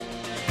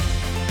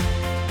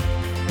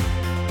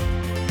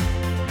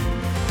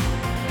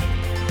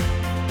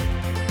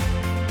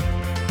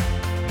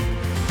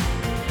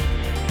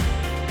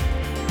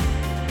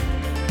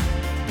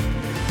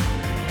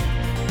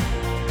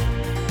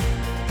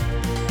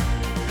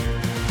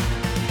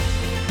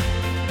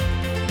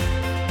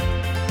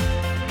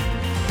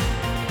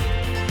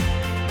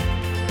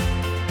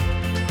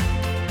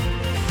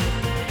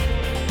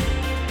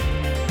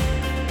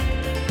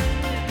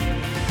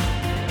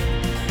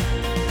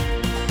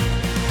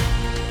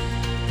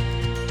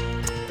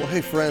Hey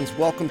friends,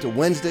 welcome to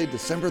Wednesday,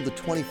 December the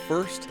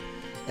 21st,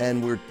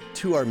 and we're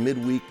to our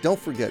midweek. Don't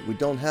forget, we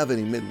don't have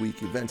any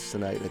midweek events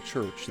tonight at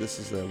church. This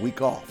is a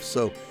week off,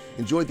 so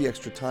enjoy the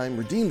extra time,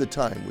 redeem the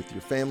time with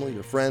your family,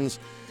 your friends.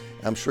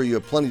 I'm sure you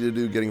have plenty to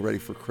do getting ready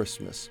for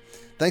Christmas.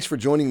 Thanks for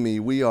joining me.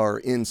 We are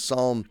in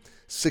Psalm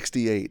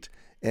 68,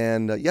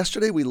 and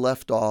yesterday we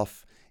left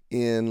off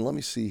in, let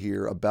me see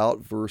here,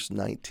 about verse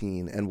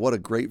 19, and what a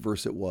great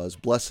verse it was.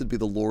 Blessed be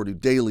the Lord who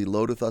daily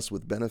loadeth us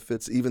with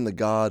benefits, even the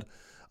God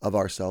of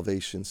our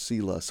salvation,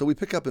 Selah. So we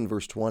pick up in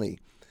verse 20.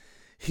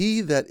 He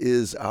that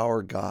is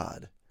our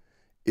God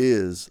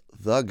is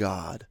the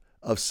God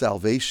of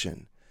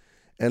salvation,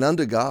 and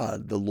unto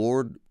God the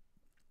Lord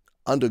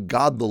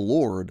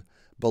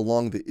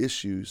belong the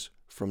issues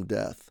from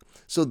death.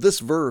 So this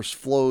verse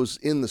flows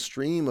in the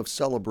stream of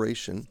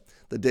celebration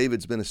that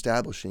David's been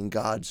establishing,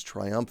 God's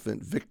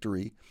triumphant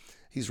victory.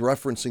 He's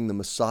referencing the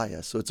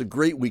Messiah. So it's a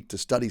great week to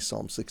study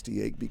Psalm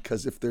 68,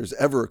 because if there's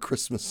ever a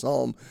Christmas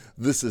psalm,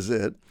 this is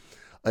it.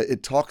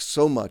 It talks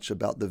so much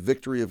about the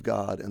victory of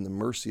God and the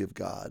mercy of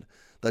God,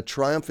 the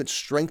triumphant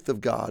strength of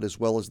God, as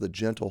well as the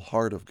gentle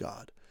heart of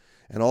God,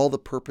 and all the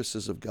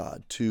purposes of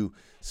God to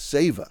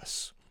save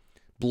us.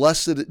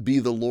 Blessed be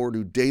the Lord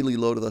who daily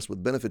loadeth us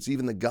with benefits,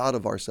 even the God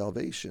of our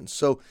salvation.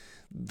 So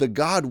the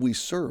God we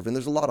serve, and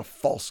there's a lot of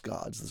false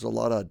gods, there's a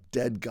lot of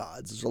dead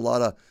gods, there's a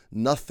lot of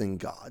nothing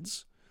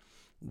gods,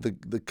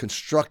 the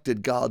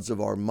constructed gods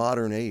of our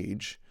modern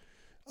age,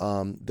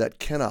 that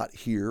cannot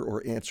hear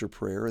or answer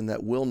prayer, and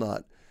that will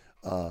not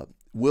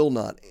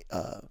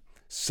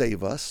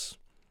save us.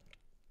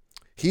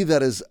 He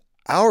that is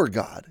our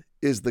God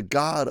is the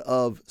God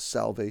of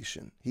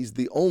salvation. He's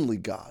the only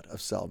God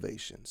of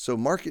salvation. So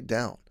mark it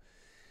down.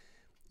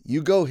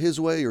 You go His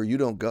way or you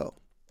don't go.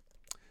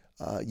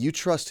 You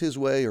trust His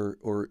way or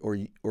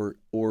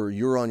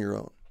you're on your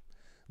own.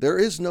 There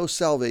is no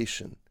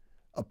salvation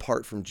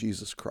apart from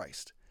Jesus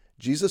Christ.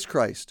 Jesus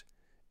Christ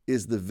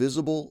is the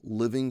visible,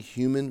 living,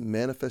 human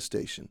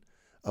manifestation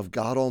of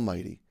God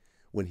Almighty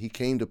when He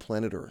came to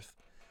planet Earth.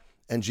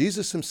 And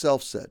Jesus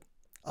Himself said,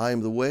 I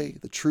am the way,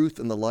 the truth,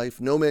 and the life.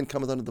 No man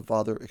cometh unto the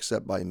Father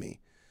except by me.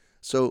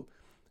 So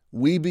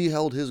we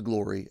beheld His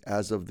glory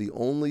as of the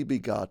only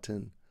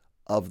begotten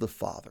of the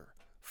Father,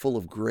 full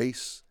of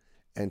grace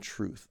and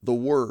truth. The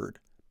Word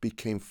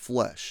became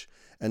flesh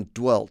and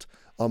dwelt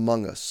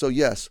among us. So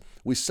yes,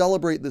 we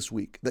celebrate this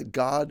week that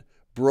God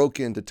broke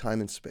into time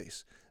and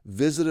space,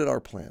 visited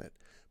our planet,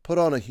 put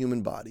on a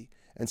human body,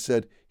 and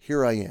said,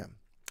 here I am.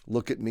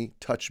 Look at me,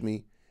 touch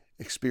me,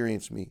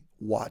 experience me,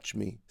 watch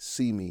me,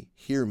 see me,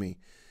 hear me.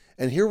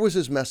 And here was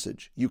His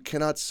message. You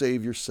cannot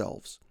save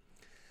yourselves.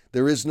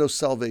 There is no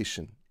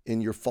salvation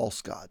in your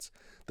false gods.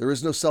 There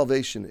is no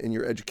salvation in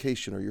your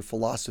education or your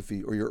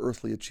philosophy or your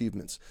earthly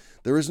achievements.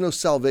 There is no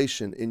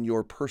salvation in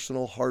your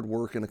personal hard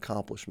work and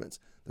accomplishments.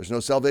 There's no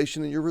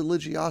salvation in your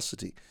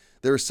religiosity.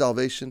 There is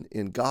salvation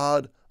in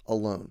God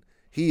alone.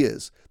 He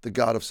is the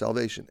God of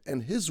salvation,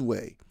 and His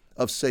way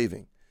of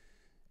saving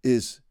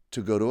is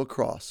to go to a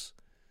cross,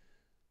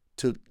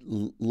 to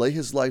lay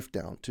His life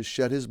down, to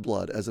shed His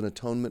blood as an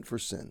atonement for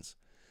sins,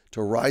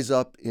 to rise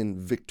up in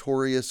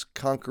victorious,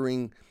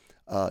 conquering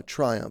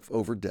triumph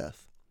over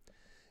death,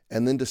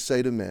 and then to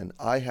say to men,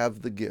 I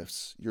have the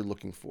gifts you're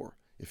looking for.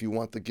 If you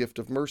want the gift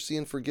of mercy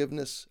and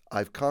forgiveness,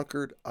 I've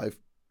conquered, I've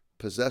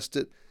possessed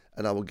it,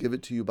 and I will give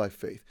it to you by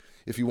faith.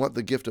 If you want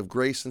the gift of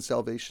grace and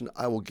salvation,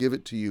 I will give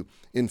it to you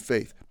in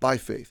faith, by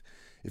faith.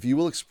 If you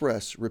will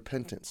express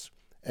repentance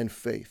and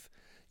faith,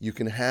 you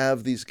can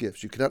have these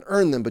gifts. You cannot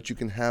earn them, but you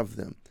can have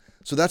them.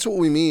 So that's what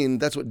we mean.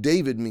 That's what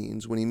David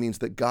means when he means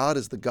that God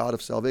is the God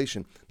of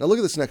salvation. Now look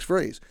at this next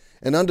phrase.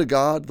 And unto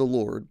God the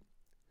Lord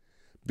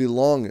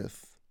belong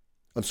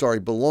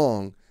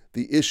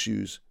the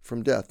issues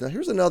from death. Now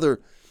here's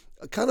another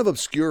kind of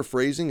obscure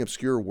phrasing,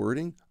 obscure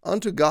wording.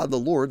 Unto God the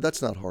Lord,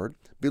 that's not hard.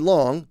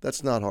 Belong,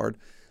 that's not hard.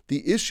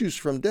 The issues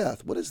from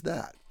death, what is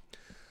that?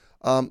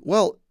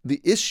 Well, the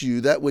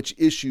issue, that which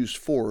issues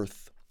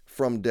forth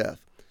from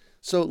death.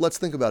 So let's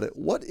think about it.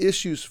 What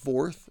issues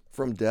forth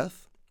from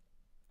death?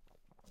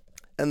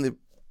 And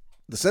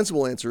the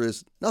sensible answer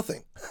is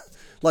nothing.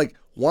 Like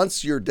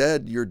once you're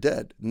dead, you're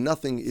dead.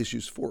 Nothing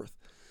issues forth.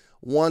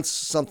 Once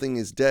something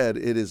is dead,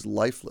 it is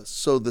lifeless.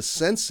 So the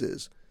sense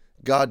is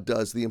God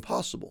does the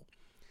impossible.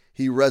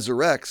 He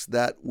resurrects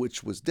that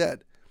which was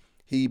dead.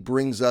 He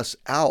brings us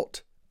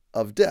out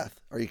of death.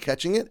 Are you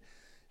catching it?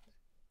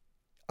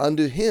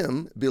 Unto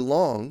Him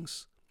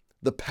belongs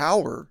the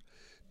power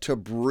to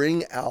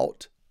bring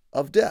out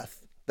of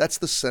death. That's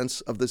the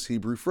sense of this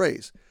Hebrew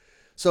phrase.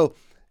 So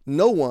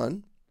no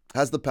one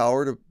has the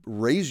power to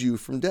raise you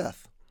from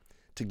death,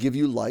 to give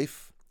you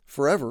life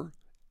forever,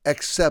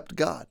 except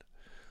God.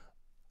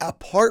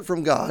 Apart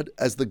from God,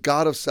 as the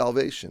God of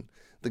salvation,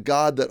 the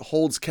God that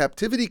holds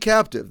captivity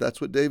captive.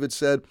 That's what David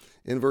said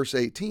in verse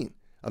 18.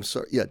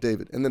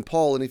 David. And then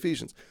Paul in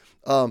Ephesians.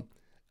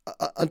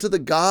 Unto the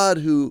God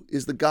who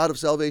is the God of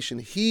salvation,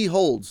 He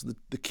holds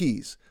the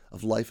keys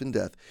of life and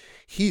death.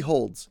 He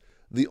holds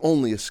the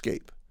only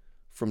escape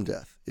from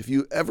death. If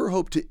you ever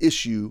hope to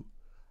issue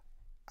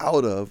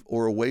out of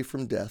or away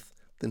from death,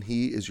 then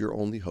he is your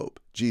only hope.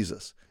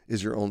 Jesus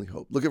is your only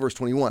hope. Look at verse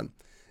 21,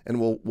 and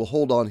we'll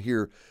hold on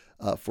here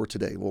for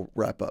today. We'll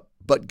wrap up.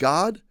 But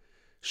God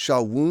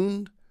shall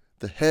wound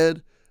the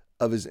head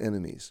of his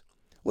enemies.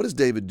 What is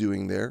David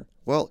doing there?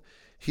 Well,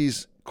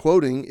 he's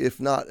quoting, if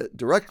not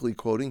directly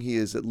quoting, he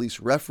is at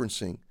least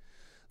referencing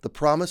the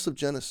promise of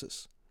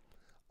Genesis,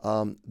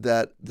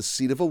 that the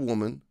seed of a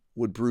woman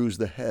would bruise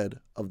the head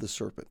of the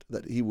serpent.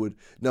 That he would,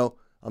 no,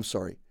 I'm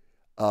sorry.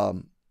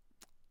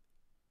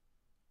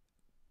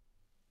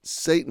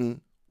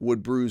 Satan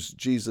would bruise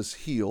Jesus'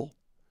 heel,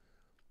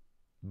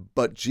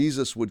 but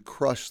Jesus would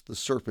crush the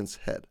serpent's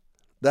head.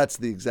 That's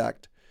the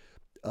exact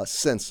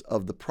sense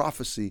of the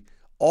prophecy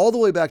all the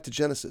way back to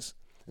Genesis.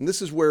 And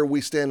this is where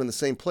we stand in the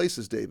same place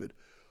as David.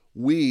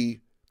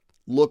 We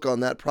look on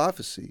that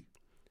prophecy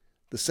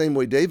the same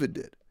way David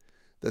did,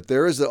 that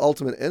there is the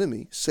ultimate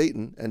enemy,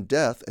 Satan and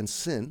death and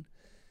sin,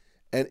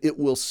 and it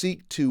will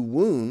seek to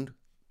wound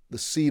the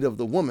seed of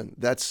the woman.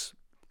 That's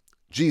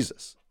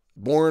Jesus,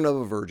 born of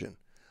a virgin.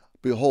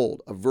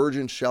 Behold, a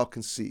virgin shall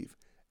conceive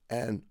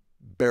and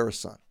bear a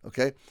son,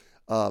 okay?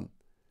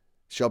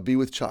 Shall be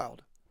with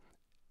child.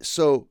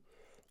 So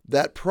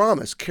that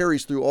promise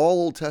carries through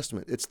all Old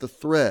Testament. It's the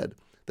thread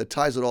that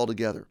ties it all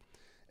together.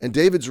 And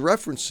David's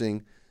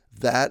referencing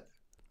that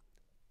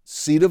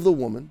seed of the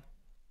woman,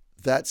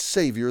 that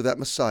Savior, that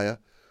Messiah,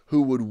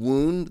 who would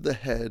wound the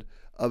head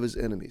of his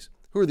enemies.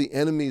 Who are the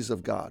enemies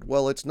of God?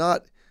 Well, it's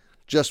not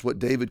just what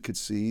David could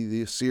see,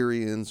 the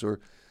Assyrians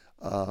or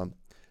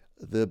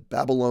the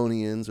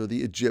Babylonians or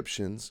the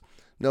Egyptians.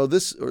 No,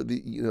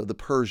 the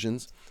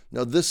Persians.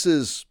 No, this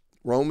is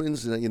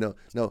Romans.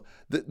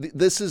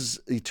 This is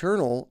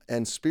eternal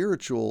and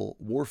spiritual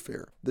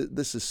warfare.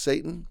 This is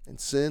Satan and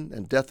sin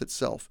and death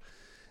itself.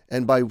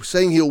 And by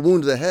saying he'll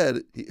wound the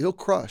head, he'll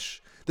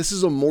crush. This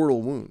is a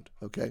mortal wound,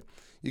 okay?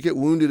 You get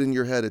wounded in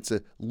your head, it's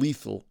a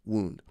lethal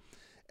wound.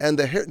 And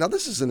now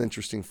this is an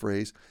interesting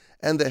phrase,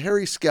 and the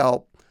hairy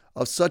scalp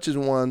of such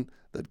an one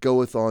that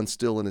goeth on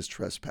still in his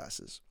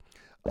trespasses.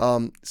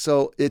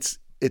 So it's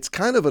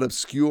kind of an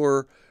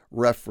obscure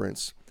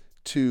reference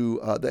to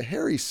the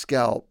hairy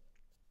scalp.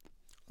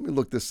 Let me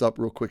look this up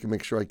real quick and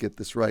make sure I get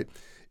this right.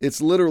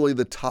 It's literally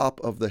the top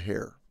of the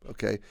hair,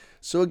 okay?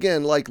 So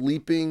again, like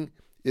leaping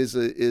is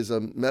a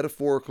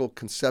metaphorical,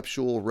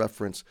 conceptual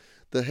reference.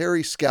 The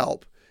hairy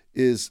scalp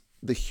is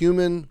the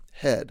human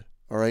head,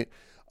 all right?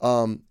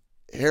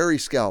 Hairy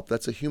scalp,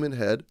 that's a human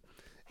head,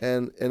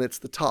 and it's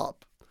the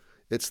top.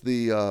 It's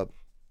the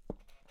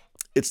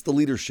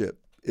leadership.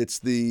 It's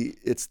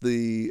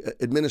the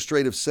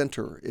administrative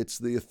center. It's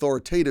the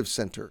authoritative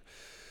center.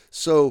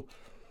 So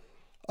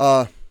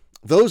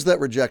those that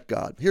reject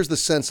God, here's the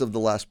sense of the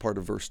last part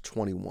of verse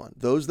 21.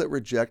 Those that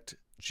reject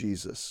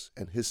Jesus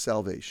and his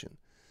salvation,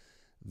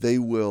 they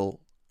will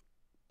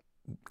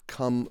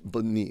come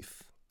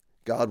beneath.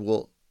 God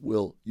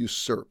will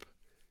usurp.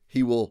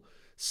 He will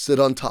sit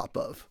on top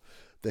of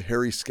the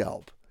hairy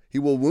scalp. He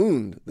will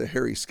wound the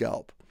hairy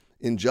scalp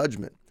in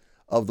judgment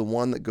of the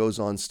one that goes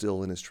on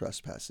still in his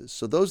trespasses.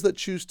 So those that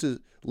choose to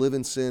live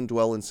in sin,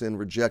 dwell in sin,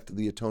 reject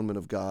the atonement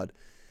of God,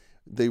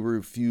 they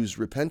refuse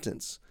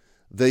repentance.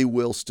 They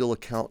will still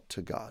account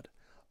to God,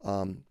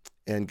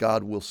 and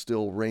God will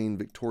still reign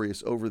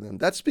victorious over them.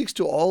 That speaks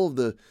to all of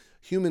the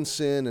human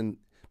sin and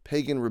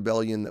pagan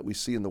rebellion that we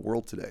see in the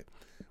world today.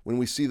 When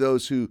we see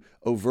those who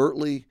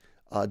overtly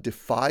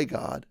defy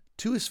God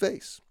to his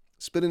face,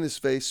 spit in his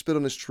face, spit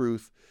on his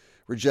truth,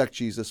 reject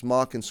Jesus,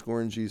 mock and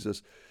scorn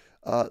Jesus,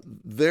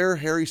 their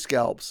hairy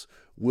scalps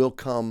will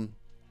come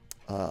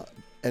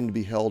and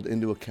be held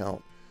into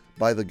account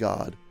by the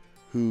God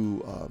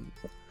who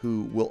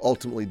will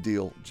ultimately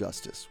deal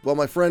justice. Well,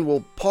 my friend,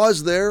 we'll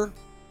pause there.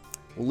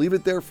 We'll leave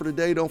it there for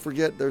today. Don't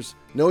forget, there's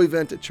no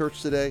event at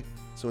church today,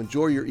 so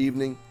enjoy your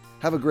evening.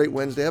 Have a great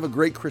Wednesday. Have a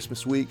great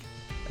Christmas week,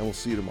 and we'll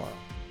see you tomorrow.